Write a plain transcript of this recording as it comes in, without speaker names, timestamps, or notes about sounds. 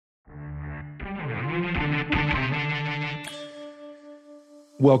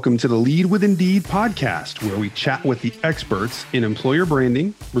Welcome to the Lead with Indeed podcast, where we chat with the experts in employer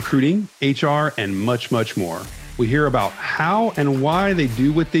branding, recruiting, HR, and much, much more. We hear about how and why they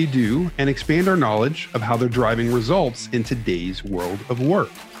do what they do and expand our knowledge of how they're driving results in today's world of work.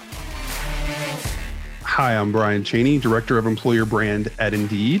 Hi, I'm Brian Cheney, Director of Employer Brand at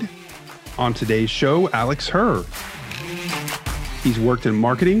Indeed. On today's show, Alex Herr. He's worked in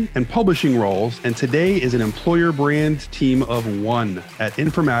marketing and publishing roles, and today is an employer brand team of one at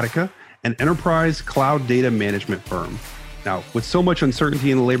Informatica, an enterprise cloud data management firm. Now, with so much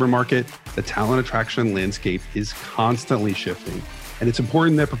uncertainty in the labor market, the talent attraction landscape is constantly shifting, and it's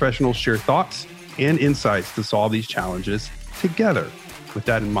important that professionals share thoughts and insights to solve these challenges together. With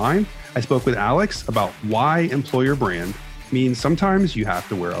that in mind, I spoke with Alex about why employer brand means sometimes you have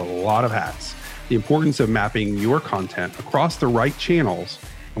to wear a lot of hats, the importance of mapping your content across the right channels.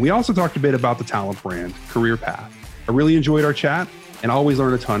 And we also talked a bit about the talent brand career path. I really enjoyed our chat and always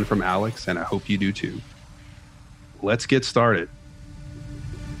learn a ton from Alex, and I hope you do too. Let's get started.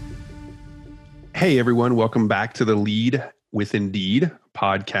 Hey everyone, welcome back to the Lead with Indeed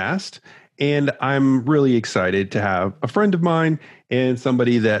podcast. And I'm really excited to have a friend of mine and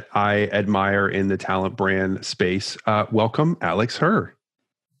somebody that I admire in the talent brand space. Welcome, Alex Herr.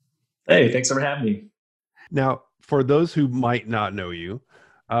 Hey, thanks for having me. Now, for those who might not know you,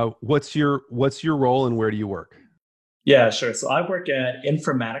 what's your role and where do you work? Yeah, sure. So I work at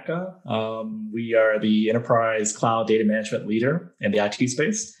Informatica. We are the enterprise cloud data management leader in the IT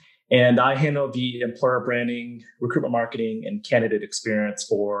space. And I handle the employer branding, recruitment marketing, and candidate experience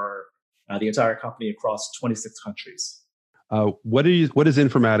for the entire company across 26 countries. What does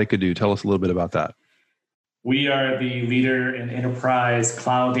Informatica do? Tell us a little bit about that. We are the leader in enterprise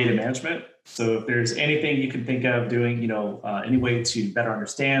cloud data management. So if there's anything you can think of doing, any way to better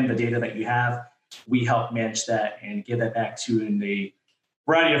understand the data that you have, we help manage that and give that back to you in a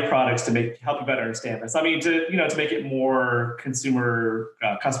variety of products to help you better understand this. I mean, to make it more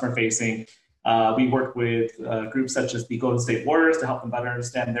customer facing. We work with groups such as the Golden State Warriors to help them better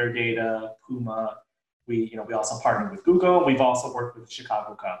understand their data. Puma. We also partner with Google. We've also worked with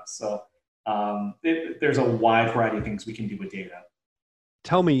Chicago Cubs. So there's a wide variety of things we can do with data.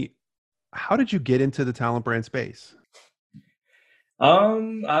 Tell me, how did you get into the talent brand space?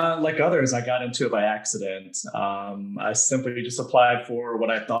 Like others, I got into it by accident. I simply just applied for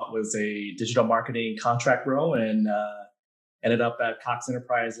what I thought was a digital marketing contract role and ended up at Cox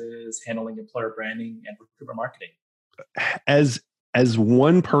Enterprises handling employer branding and recruitment marketing. As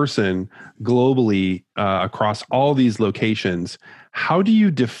one person globally across all these locations, how do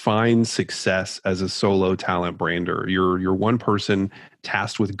you define success as a solo talent brander? You're one person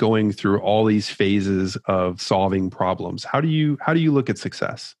tasked with going through all these phases of solving problems. How do you look at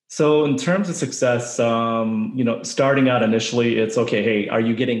success? So in terms of success, starting out initially, it's okay. Hey, are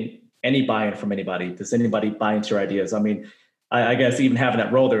you getting any buy-in from anybody? Does anybody buy into your ideas? I mean, I guess even having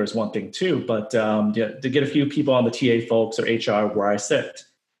that role there is one thing too, but to get a few people on the TA folks or HR where I sit,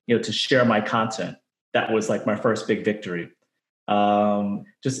 to share my content, that was like my first big victory.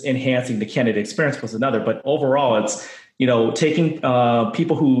 Just enhancing the candidate experience was another, but overall it's, taking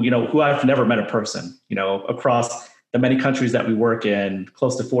people who I've never met in person, across the many countries that we work in,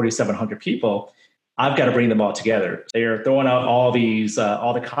 close to 4,700 people, I've got to bring them all together. They are throwing out all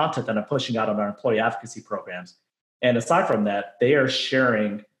the content that I'm pushing out on our employee advocacy programs. And aside from that, they are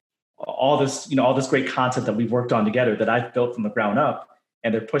sharing all this great content that we've worked on together that I've built from the ground up,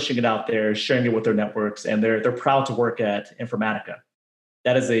 and they're pushing it out there, sharing it with their networks, and they're proud to work at Informatica.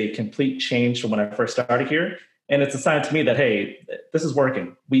 That is a complete change from when I first started here, and it's a sign to me that hey, this is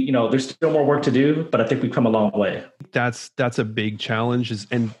working. There's still more work to do, but I think we've come a long way. That's a big challenge,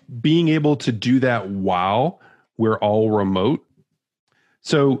 and being able to do that while we're all remote.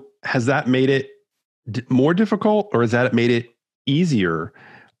 So has that made it more difficult, or has that made it easier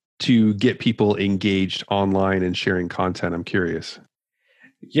to get people engaged online and sharing content? I'm curious.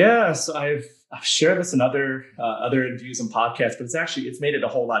 Yes, I've shared this in other interviews and podcasts, but it's made it a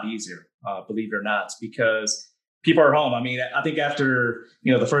whole lot easier, believe it or not, because people are home. I mean, I think after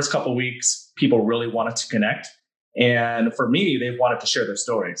the first couple of weeks, people really wanted to connect, and for me, they wanted to share their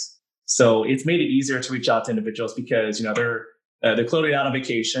stories. So it's made it easier to reach out to individuals because they're clearly out on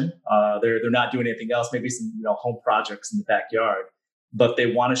vacation. They're not doing anything else. Maybe some home projects in the backyard, but they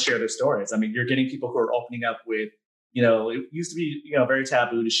want to share their stories. I mean, you're getting people who are opening up with, it used to be very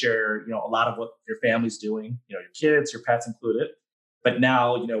taboo to share a lot of what your family's doing, your kids, your pets included. But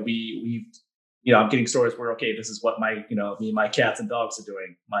now we've I'm getting stories where okay, this is what my me and my cats and dogs are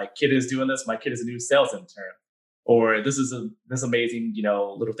doing. My kid is doing this. My kid is a new sales intern. Or this is this amazing,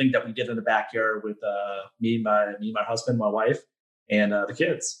 little thing that we did in the backyard with me, my husband, my wife, and the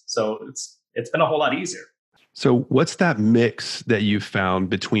kids. So it's been a whole lot easier. So what's that mix that you found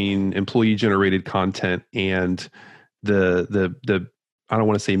between employee generated content and the I don't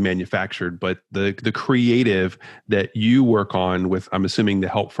want to say manufactured, but the creative that you work on with, I'm assuming, the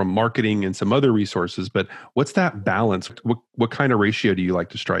help from marketing and some other resources, but what's that balance? What kind of ratio do you like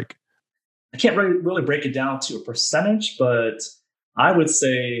to strike? I can't really break it down to a percentage, but I would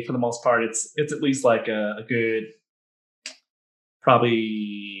say for the most part, it's at least like a good,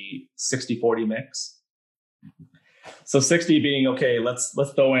 probably 60-40 mix. So 60 being, okay, let's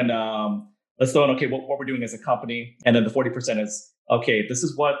throw in, okay, what we're doing as a company. And then the 40% is, okay, this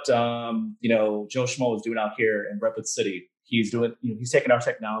is what, Joe Schmo is doing out here in Redwood City. He's doing, he's taking our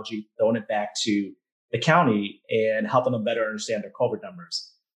technology, throwing it back to the county and helping them better understand their COVID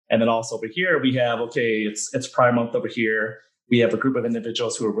numbers. And then also over here, we have, okay, it's Pride Month over here. We have a group of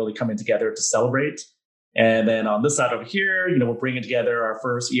individuals who are really coming together to celebrate. And then on this side over here, we're bringing together our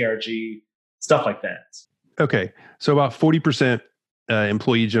first ERG, stuff like that. Okay. So about 40%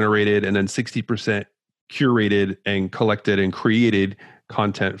 employee generated and then 60% curated and collected and created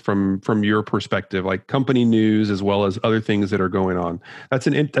content from your perspective, like company news as well as other things that are going on. That's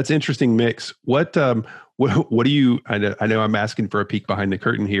an interesting mix. What do you? I know I'm asking for a peek behind the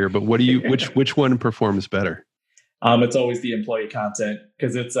curtain here, but what do you? Which one performs better? It's always the employee content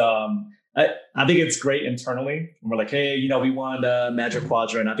because it's I think it's great internally. We're like, hey, we want a Magic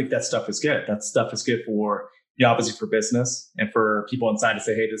Quadrant. I think that stuff is good. That stuff is good for obviously for business and for people inside to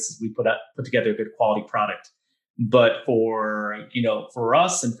say, hey, we put together a good quality product. But for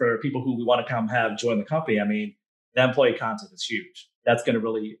us and for people who we want to come have join the company, I mean, that employee content is huge. That's going to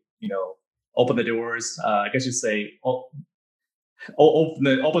really open the doors. I guess you say open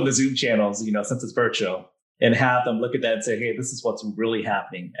the Zoom channels, since it's virtual, and have them look at that and say, hey, this is what's really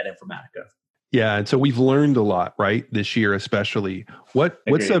happening at Informatica. Yeah, and so we've learned a lot, right? This year, especially.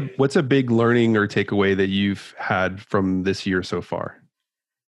 What's a big learning or takeaway that you've had from this year so far?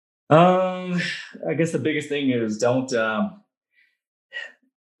 I guess the biggest thing is don't think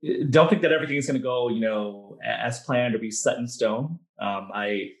that everything is going to go, as planned or be set in stone.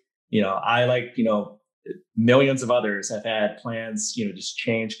 I like, millions of others have had plans, just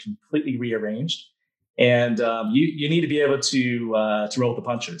changed, completely rearranged. And you need to be able to roll with the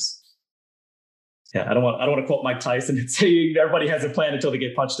punches. Yeah, I don't want to quote Mike Tyson and say everybody has a plan until they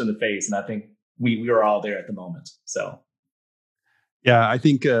get punched in the face, and I think we are all there at the moment. So, yeah, I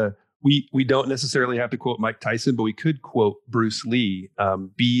think we don't necessarily have to quote Mike Tyson, but we could quote Bruce Lee.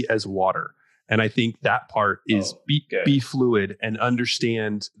 Be as water, and I think that part is be fluid and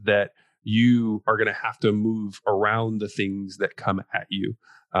understand that you are going to have to move around the things that come at you.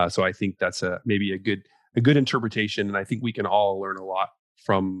 So I think that's maybe a good interpretation, and I think we can all learn a lot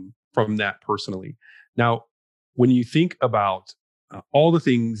from that personally. Now, when you think about all the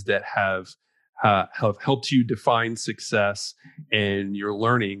things that have helped you define success and your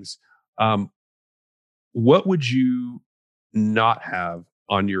learnings, what would you not have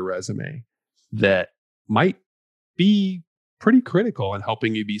on your resume that might be pretty critical in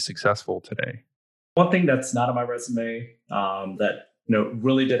helping you be successful today? One thing that's not on my resume that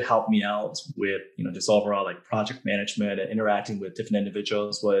really did help me out with, just overall like project management and interacting with different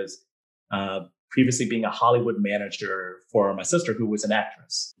individuals was previously being a Hollywood manager for my sister, who was an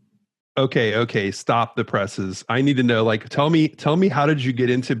actress. Okay. Stop the presses. I need to know, tell me, how did you get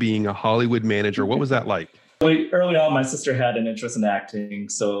into being a Hollywood manager? What was that like? Early on, my sister had an interest in acting.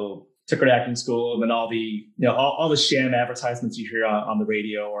 So took her to acting school, and then all the, all the sham advertisements you hear on the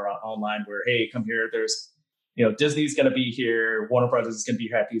radio or online where, hey, come here, there's, Disney's going to be here, Warner Brothers is going to be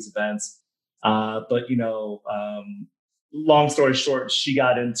here at these events. But long story short, she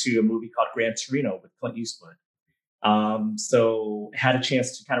got into a movie called Gran Torino with Clint Eastwood. So had a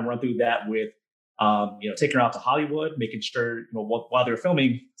chance to kind of run through that with, taking her out to Hollywood, making sure, while they're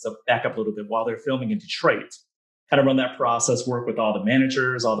filming, so back up a little bit, while they're filming in Detroit, kind of run that process, work with all the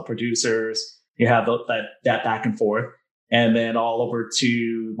managers, all the producers, you have that back and forth. And then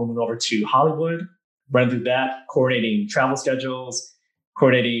moving over to Hollywood, run through that, coordinating travel schedules,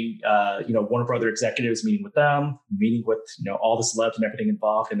 coordinating, Warner Brother executives, meeting with them, meeting with, all the celebs and everything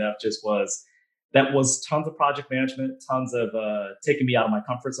involved. And that was tons of project management, tons of taking me out of my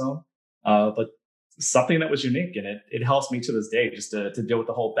comfort zone. But something that was unique, and it helps me to this day just to deal with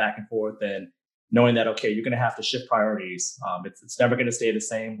the whole back and forth and knowing that, okay, you're going to have to shift priorities. It's never going to stay the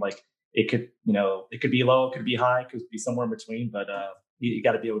same. Like it could be low, it could be high, it could be somewhere in between, but you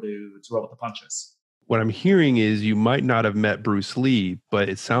got to be able to roll with the punches. What I'm hearing is you might not have met Bruce Lee, but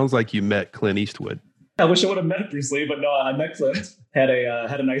it sounds like you met Clint Eastwood. I wish I would have met Bruce Lee, but no, I met Clint. Had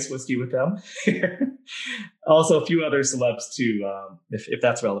a nice whiskey with them. Also, a few other celebs too, if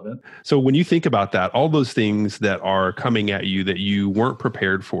that's relevant. So when you think about that, all those things that are coming at you that you weren't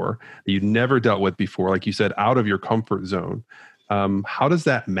prepared for, that you never dealt with before, like you said, out of your comfort zone, how does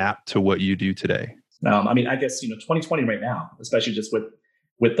that map to what you do today? I mean, I guess 2020 right now, especially just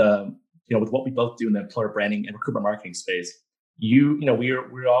with the with what we both do in the employer branding and recruitment marketing space,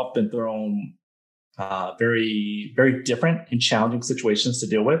 we're all been thrown very, very different and challenging situations to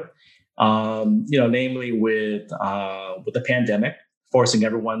deal with. Namely with the pandemic, forcing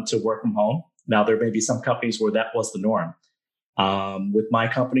everyone to work from home. Now, there may be some companies where that was the norm. With my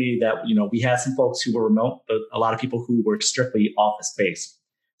company, that we had some folks who were remote, but a lot of people who were strictly office based.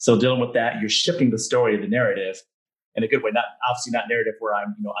 So dealing with that, you're shifting the story, the narrative, in a good way. Not obviously not narrative where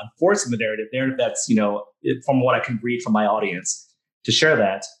I'm forcing the narrative that's from what I can read from my audience to share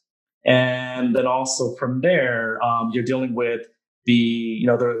that. And then also from there, you're dealing with the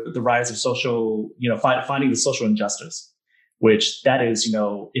rise of social, finding the social injustice, which that is,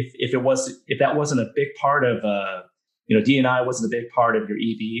 if that wasn't a big part of, D&I wasn't a big part of your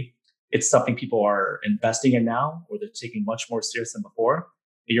EV, it's something people are investing in now, or they're taking much more serious than before.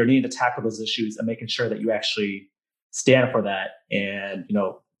 You're needing to tackle those issues and making sure that you actually stand for that and,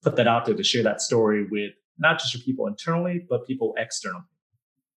 put that out there to share that story with not just your people internally, but people externally.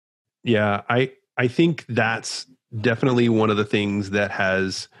 Yeah, I think that's definitely one of the things that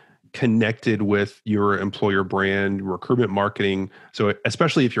has connected with your employer brand, recruitment marketing. So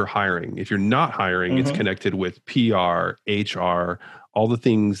especially if you're hiring, if you're not hiring, it's connected with PR, HR, all the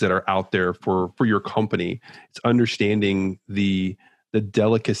things that are out there for your company. It's understanding the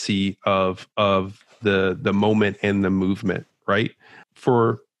delicacy of the moment and the movement, right?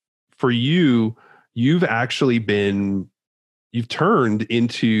 For you, you've turned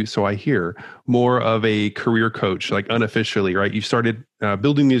into, so I hear, more of a career coach, like unofficially, right? You've started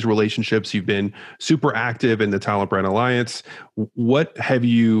building these relationships. You've been super active in the Talent Brand Alliance. What have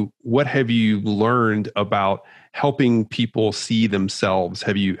you learned about helping people see themselves?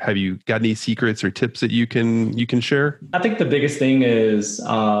 Have you got any secrets or tips that you can share? I think the biggest thing is,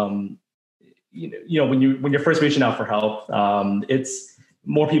 when you're first reaching out for help, it's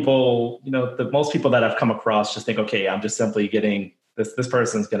more people, the most people that I've come across just think, okay, I'm just simply getting this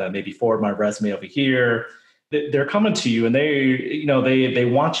person's going to maybe forward my resume over here. They're coming to you and they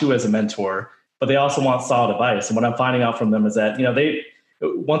want you as a mentor, but they also want solid advice. And what I'm finding out from them is that,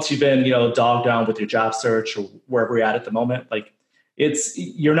 once you've been, dogged down with your job search or wherever you're at the moment, like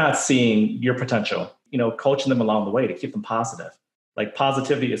you're not seeing your potential, coaching them along the way to keep them positive. Like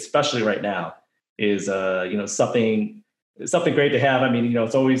positivity, especially right now, is, something great to have. I mean,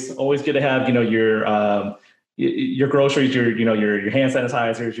 it's always good to have, your groceries, your hand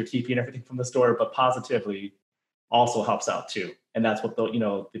sanitizers, your TP and everything from the store, but positively also helps out too. And that's what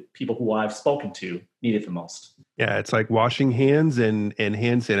the people who I've spoken to need it the most. Yeah. It's like washing hands and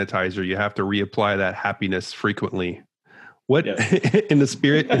hand sanitizer. You have to reapply that happiness frequently. What yes. in the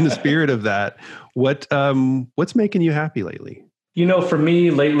spirit of that, what's making you happy lately? For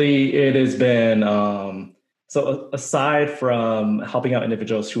me lately, it has been, so aside from helping out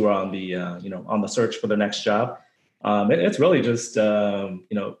individuals who are on the on the search for their next job, it's really just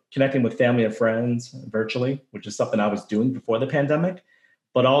connecting with family and friends virtually, which is something I was doing before the pandemic,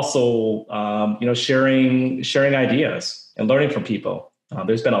 but also sharing ideas and learning from people.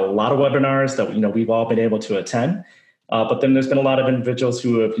 There's been a lot of webinars that we've all been able to attend, but then there's been a lot of individuals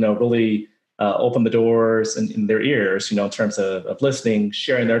who have really opened the doors in their ears, in terms of listening,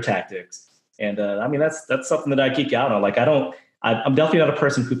 sharing their tactics. And I mean, that's something that I geek out on. Like, I'm definitely not a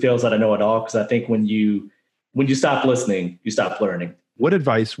person who feels that I know it all, because I think when you stop listening, you stop learning. What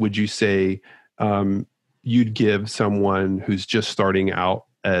advice would you say you'd give someone who's just starting out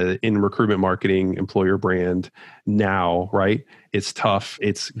in recruitment marketing, employer brand now, right? It's tough.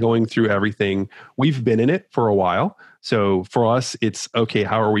 It's going through everything. We've been in it for a while. So for us, it's okay,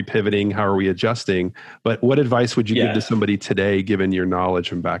 how are we pivoting? How are we adjusting? But what advice would you give to somebody today, given your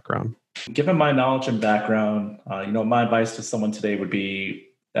knowledge and background? Given my knowledge and background, my advice to someone today would be,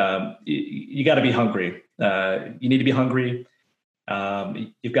 you got to be hungry. You need to be hungry.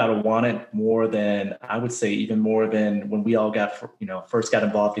 You've got to want it more than, I would say, even more than when we all first got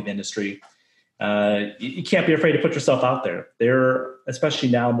involved in the industry. You can't be afraid to put yourself out there. There, especially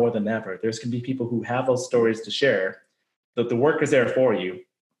now more than ever, there's going to be people who have those stories to share. The work is there for you,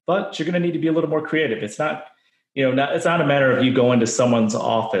 but you're going to need to be a little more creative. It's not, it's not a matter of you going to someone's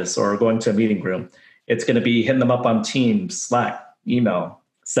office or going to a meeting room. It's going to be hitting them up on Teams, Slack, email,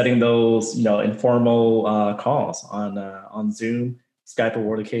 setting those, informal calls on Zoom, Skype, or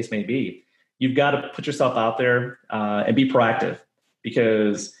whatever the case may be. you've got to put yourself out there and be proactive,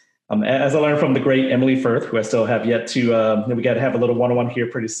 because as I learned from the great Emily Firth, who I still have yet to, we got to have a little one-on-one here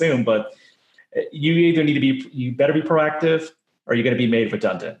pretty soon, but you either need to you better be proactive, or you're going to be made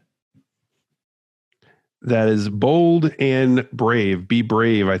redundant. That is bold and brave. Be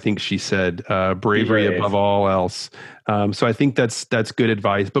brave, I think she said. Bravery above all else. So I think that's good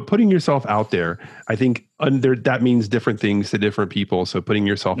advice. But putting yourself out there, I think that means different things to different people. So putting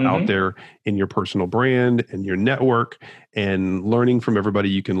yourself out there in your personal brand and your network, and learning from everybody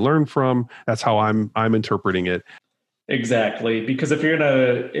you can learn from. That's how I'm interpreting it. Exactly. Because if you're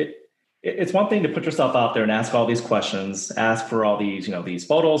it's one thing to put yourself out there and ask all these questions, ask for all these, these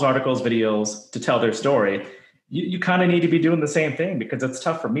photos, articles, videos to tell their story. You kind of need to be doing the same thing, because it's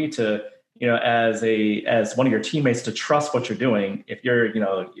tough for me to, as one of your teammates, to trust what you're doing if you're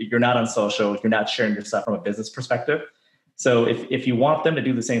not on social, you're not sharing your stuff from a business perspective. So if you want them to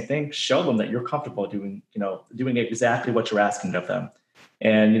do the same thing, show them that you're comfortable doing exactly what you're asking of them.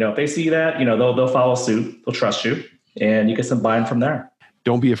 And, if they see that, they'll follow suit, they'll trust you, and you get some buy-in from there.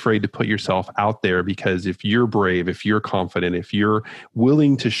 Don't be afraid to put yourself out there, because if you're brave, if you're confident, if you're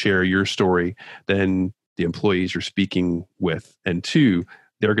willing to share your story, then the employees you're speaking with and to,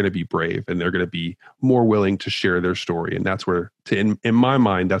 they're going to be brave, and they're going to be more willing to share their story. And that's where, in my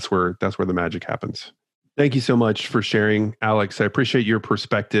mind, that's where the magic happens. Thank you so much for sharing, Alex. I appreciate your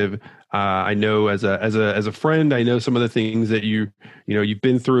perspective. I know as a friend, I know some of the things that you've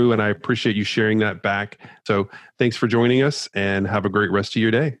been through, and I appreciate you sharing that back. So thanks for joining us, and have a great rest of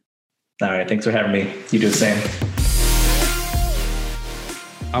your day. All right. Thanks for having me. You do the same.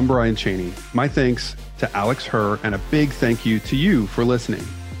 I'm Brian Chaney. My thanks to Alex Herr, and a big thank you to you for listening.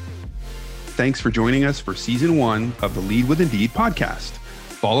 Thanks for joining us for season 1 of the Lead with Indeed podcast.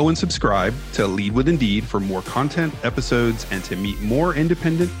 Follow and subscribe to Lead with Indeed for more content, episodes, and to meet more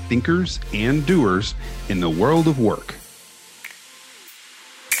independent thinkers and doers in the world of work.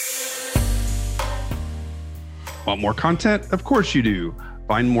 Want more content? Of course you do.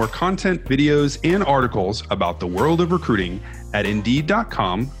 Find more content, videos, and articles about the world of recruiting at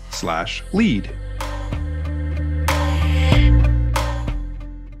Indeed.com/lead.